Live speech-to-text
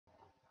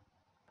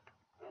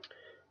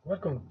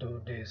Welcome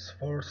to this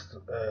first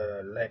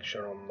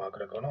lecture on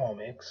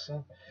macroeconomics.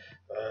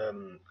 I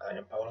am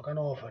Paolo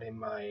Canofari.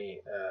 My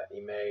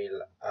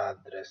email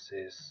address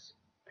is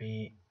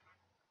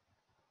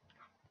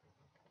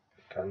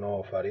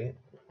pcanofari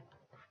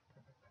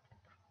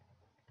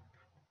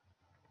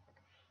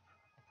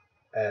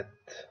at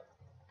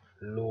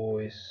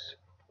lewis.it.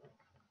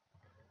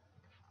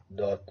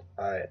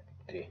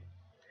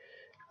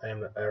 I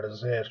am a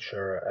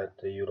researcher at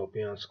the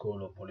European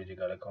School of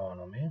Political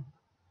Economy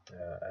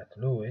at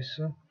Lewis,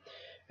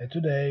 and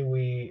today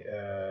we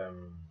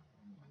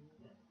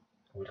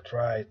will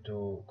try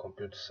to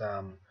compute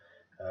some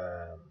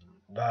um,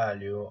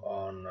 value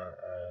on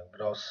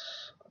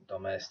gross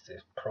domestic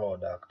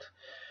product.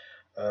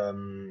 A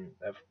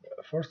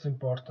first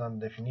important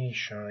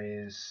definition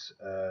is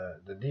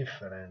the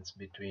difference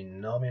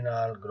between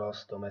nominal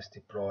gross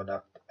domestic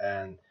product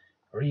and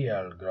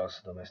real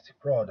gross domestic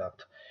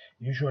product.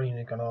 Usually in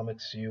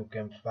economics you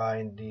can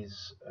find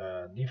this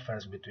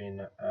difference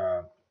between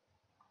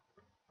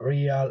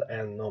real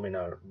and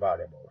nominal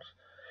variables.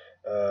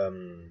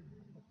 Um,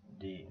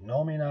 the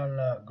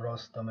nominal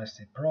gross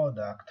domestic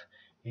product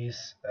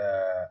is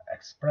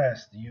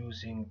expressed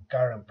using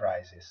current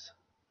prices.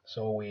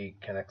 So we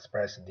can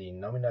express the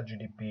nominal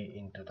GDP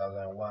in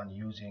 2001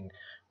 using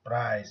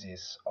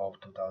prices of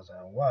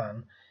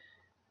 2001.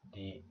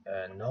 The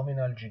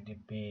nominal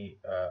GDP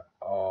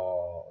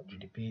or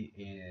GDP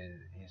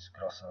is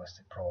gross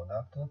domestic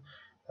product.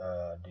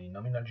 The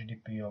nominal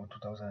GDP of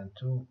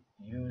 2002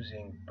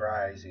 using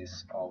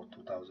prices of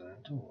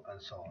 2002,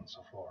 and so on and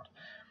so forth.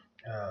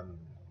 Um,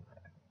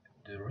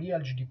 the real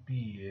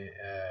GDP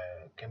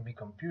can be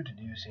computed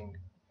using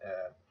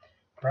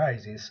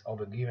prices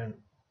of a given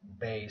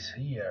base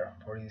year.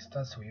 For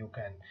instance, you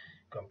can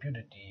compute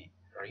the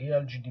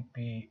real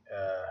GDP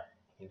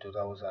in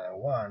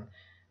 2001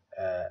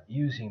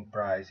 using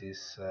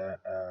prices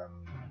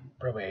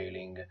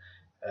prevailing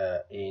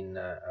in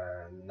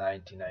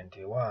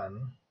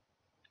 1991,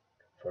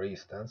 for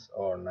instance,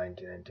 or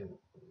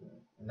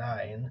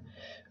 1999.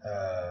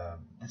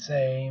 The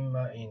same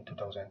in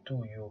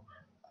 2002. You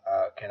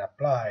can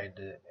apply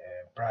the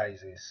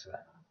prices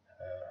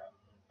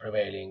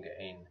prevailing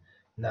in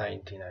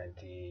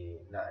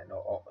 1999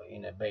 or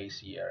in a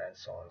base year, and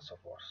so on and so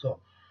forth. So,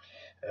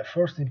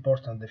 first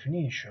important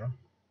definition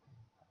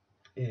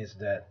is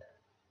that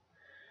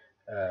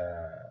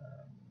uh,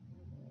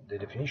 the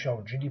definition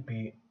of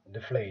GDP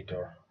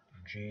deflator,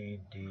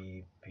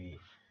 GDP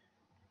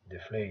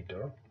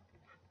deflator,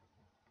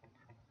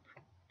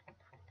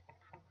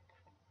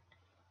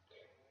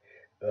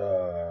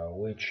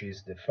 which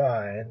is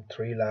defined,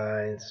 three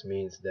lines,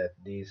 means that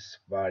this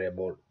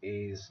variable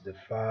is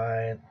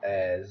defined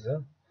as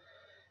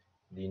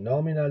the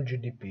nominal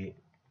GDP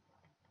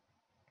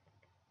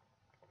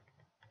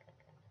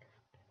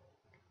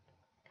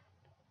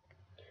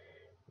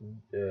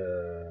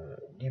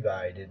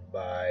divided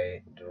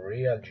by the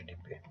real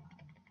GDP.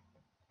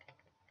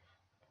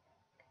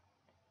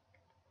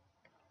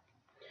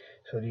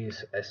 So this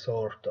is a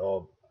sort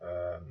of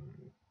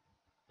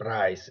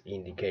price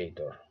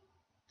indicator,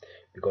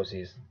 because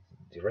it's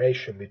the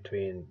ratio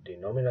between the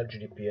nominal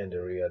GDP and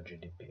the real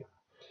GDP.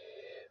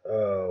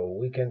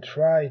 We can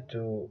try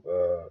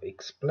to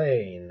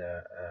explain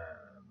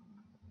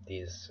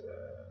this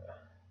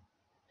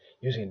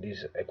using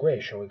this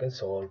equation. We can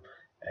solve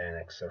an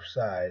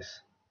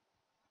exercise.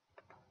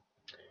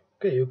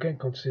 Okay, you can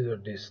consider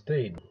this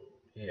table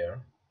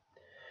here,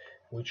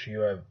 which you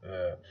have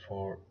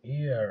for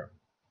year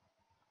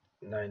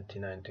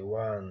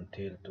 1991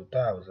 till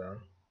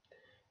 2000,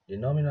 the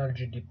nominal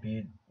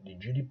GDP, the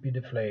GDP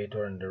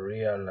deflator, and the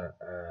real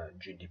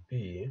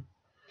GDP.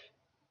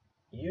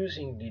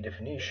 Using the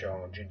definition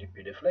of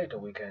GDP deflator,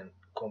 we can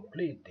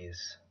complete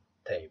this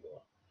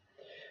table.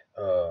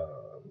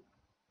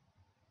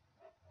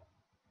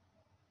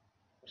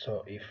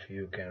 So if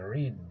you can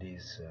read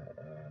this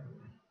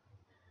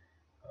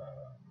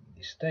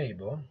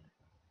table,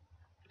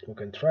 we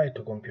can try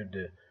to compute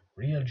the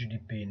real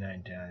GDP in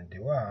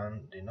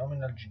 1991, the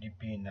nominal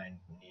GDP in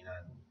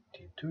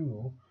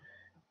 1992,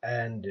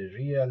 and the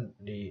real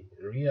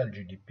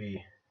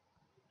GDP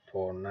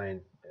for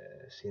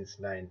since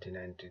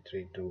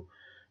 1993 to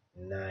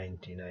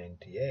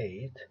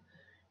 1998,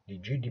 the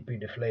GDP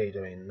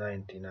deflator in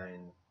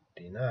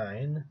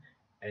 1999,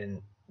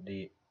 and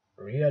the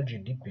real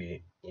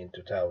GDP in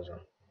 2000.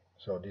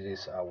 So this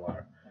is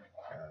our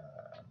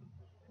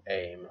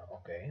aim.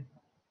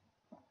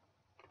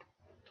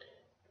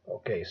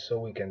 Okay, so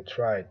we can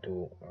try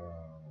to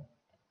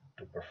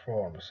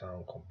perform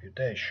some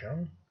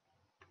computation.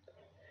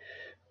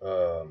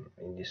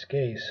 In this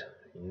case,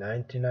 in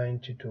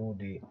 1992,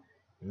 the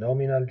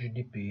nominal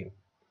GDP,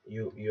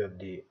 you have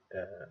the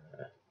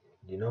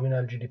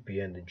nominal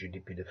GDP and the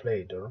GDP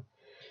deflator.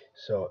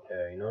 So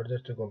in order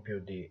to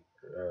compute the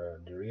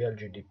real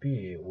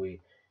GDP,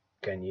 we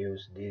can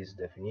use this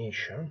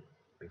definition,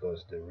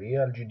 because the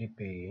real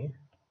GDP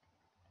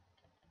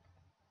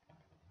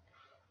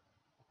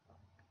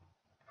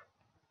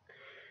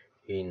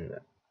in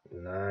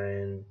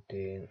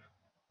 1992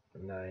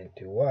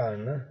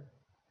 1991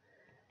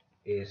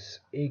 is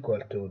equal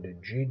to the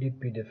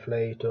GDP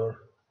deflator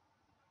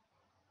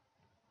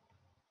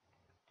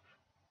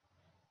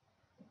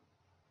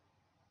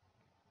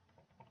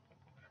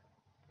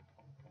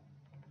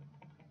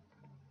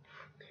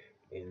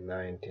in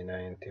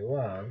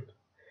 1991,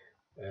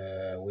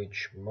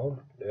 which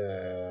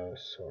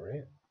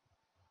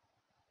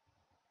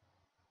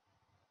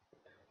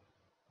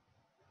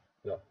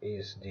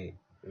is the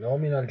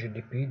nominal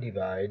GDP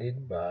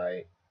divided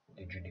by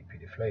the GDP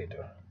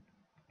deflator.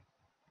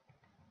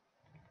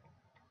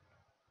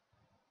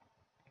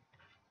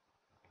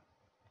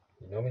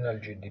 The nominal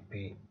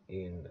GDP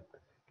in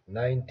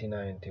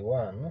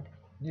 1991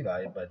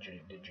 divided by the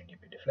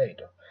GDP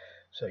deflator.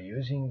 So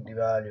using the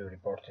value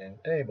reported in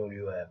the table,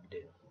 you have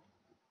the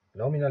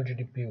nominal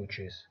GDP, which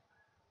is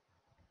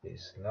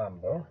this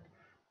number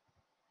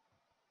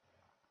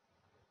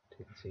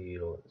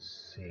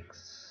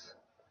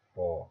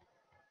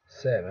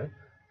 0.647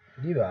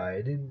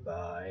 divided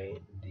by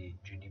the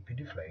GDP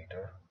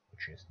deflator,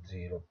 which is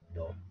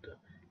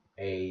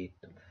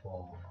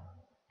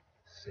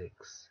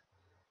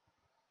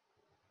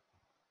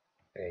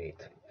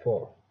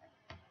 0.84684.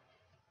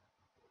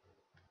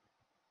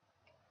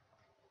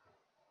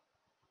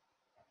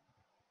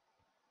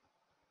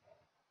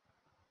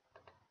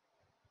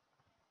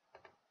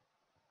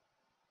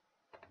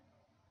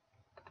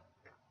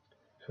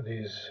 So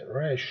this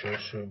ratio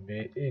should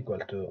be equal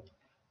to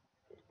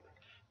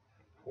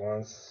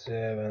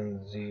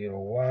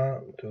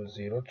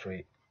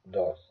 1701.203.3.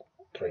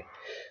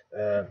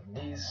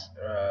 This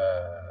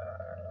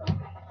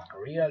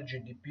real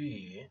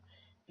GDP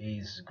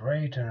is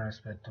greater in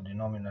respect to the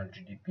nominal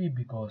GDP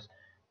because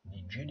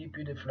the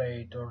GDP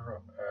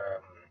deflator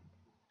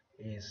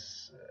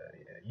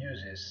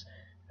uses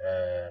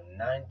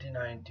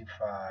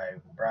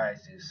 1995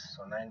 prices.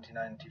 So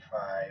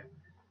 1995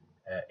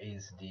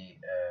 is the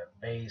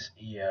base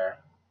year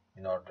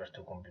in order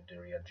to compute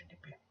the real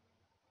GDP.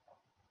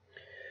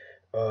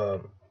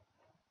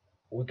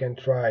 We can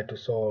try to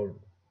solve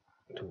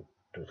to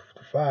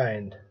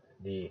find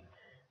the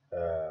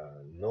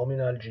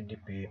nominal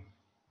GDP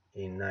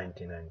in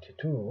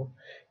 1992.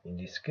 In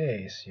this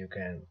case, you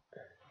can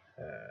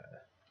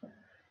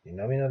the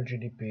nominal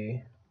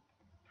GDP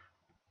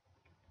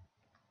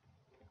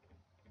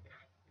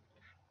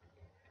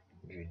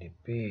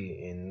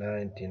in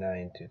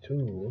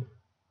 1992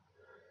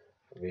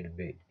 will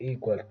be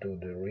equal to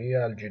the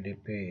real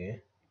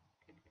GDP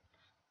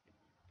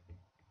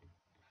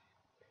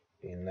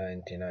in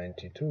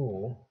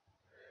 1992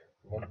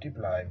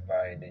 multiplied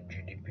by the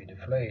GDP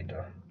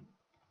deflator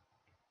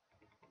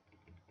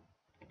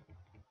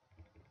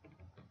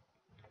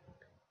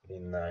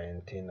in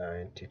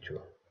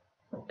 1992.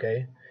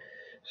 Okay,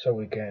 so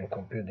we can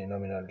compute the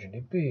nominal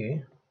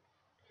GDP.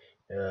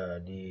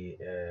 The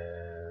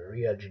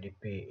real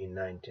GDP in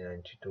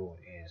 1992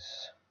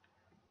 is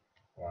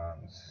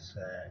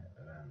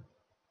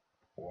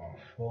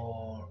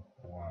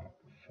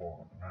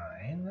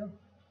 1714149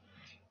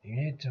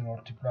 unit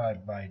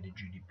multiplied by the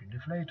GDP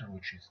deflator,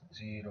 which is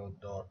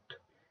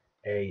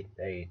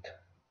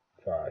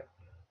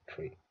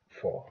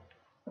 0.88534.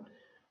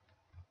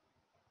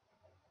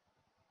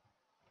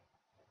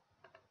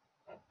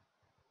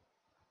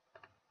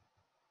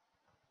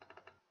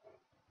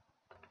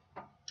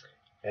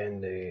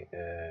 And the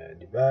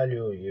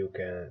value you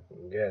can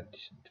get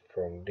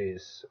from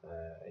this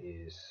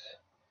is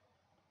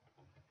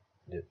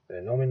the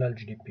nominal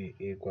GDP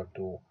equal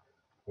to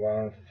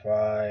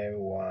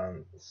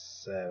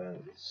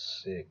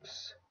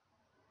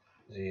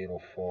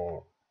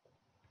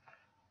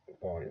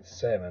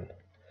 1517604.7.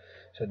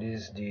 So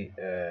this is the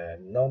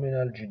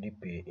nominal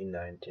GDP in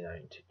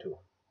 1992.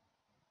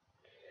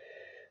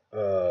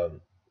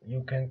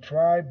 You can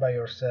try by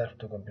yourself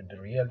to compute the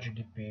real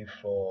GDP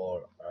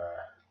for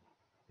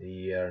the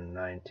year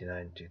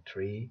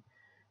 1993,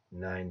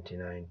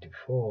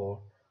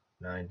 1994,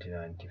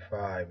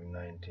 1995,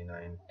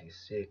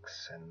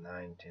 1996, and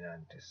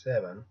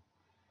 1997,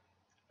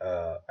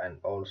 and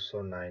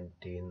also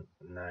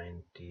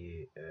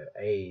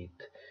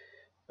 1998.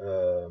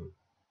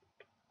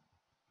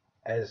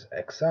 As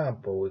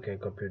example, we can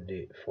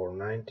compute for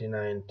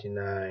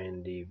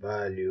 1999 the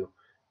value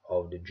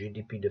of the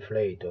GDP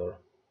deflator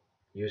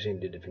using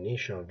the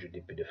definition of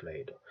GDP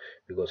deflator,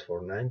 because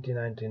for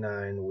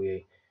 1999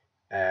 we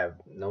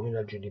have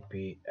nominal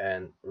GDP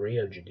and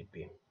real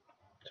GDP.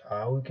 So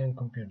how we can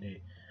compute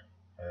the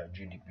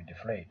GDP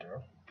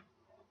deflator?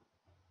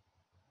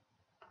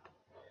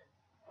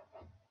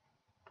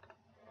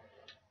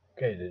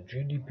 Okay, the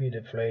GDP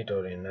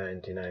deflator in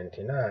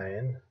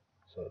 1999,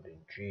 so the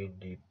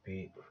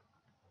GDP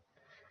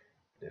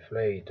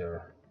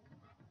deflator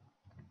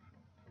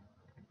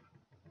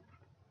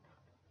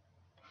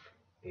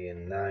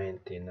in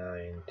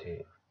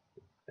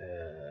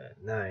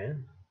 1999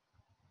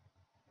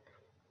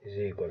 is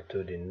equal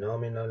to the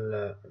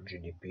nominal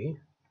GDP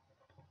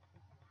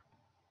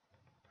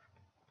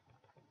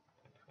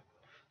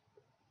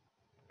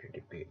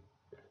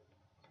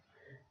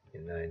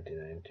in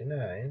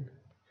 1999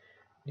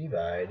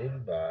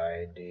 divided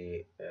by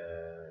the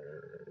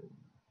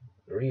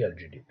real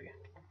GDP.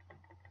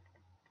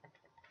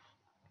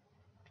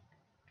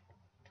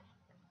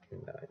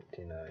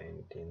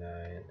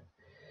 1999.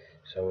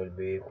 So will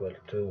be equal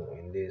to,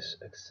 in this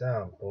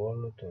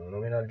example, to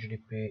nominal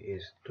GDP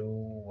is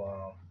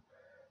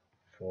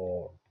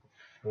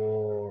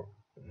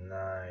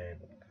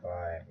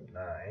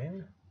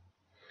 214,959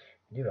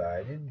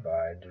 divided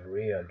by the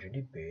real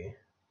GDP,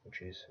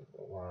 which is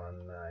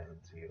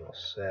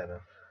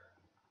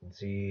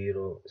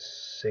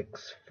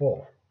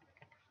 1907,064.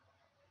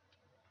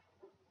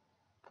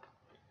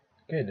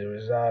 Okay, the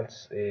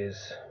results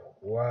is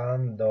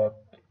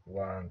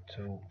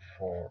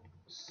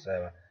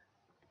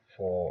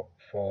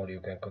 1.124744. You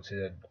can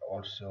consider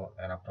also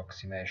an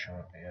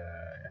approximation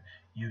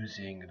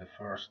using the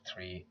first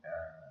three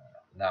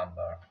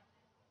number.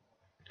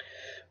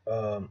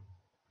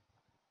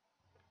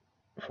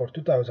 For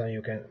 2000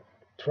 you can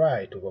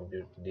try to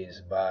compute this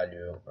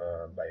value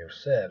by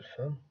yourself.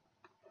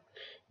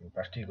 In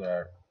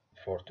particular,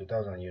 for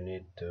 2000 you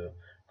need to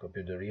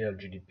compute the real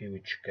GDP,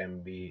 which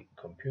can be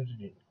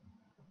computed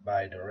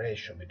by the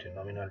ratio between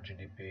nominal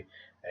GDP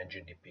and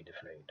GDP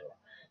deflator.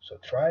 So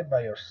try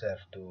by yourself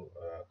to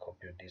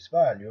compute this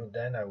value,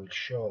 then I will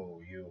show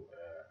you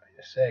in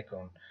a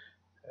second.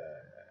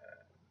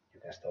 You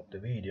can stop the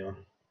video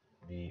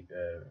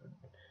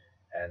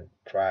and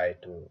try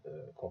to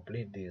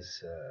complete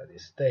this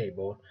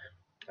table,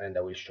 and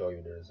I will show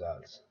you the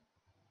results.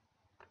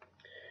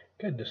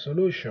 Okay, the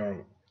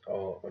solution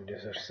of the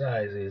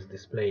exercise is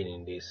displayed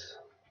in this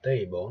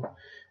table.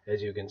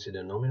 As you can see,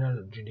 the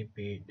nominal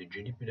GDP, the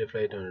GDP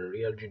deflator, and the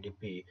real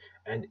GDP,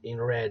 and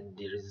in red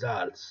the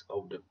results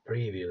of the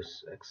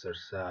previous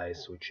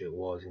exercise, which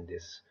was in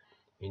this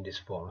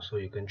form. So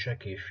you can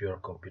check if your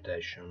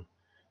computation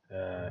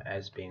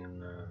has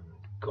been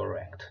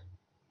correct.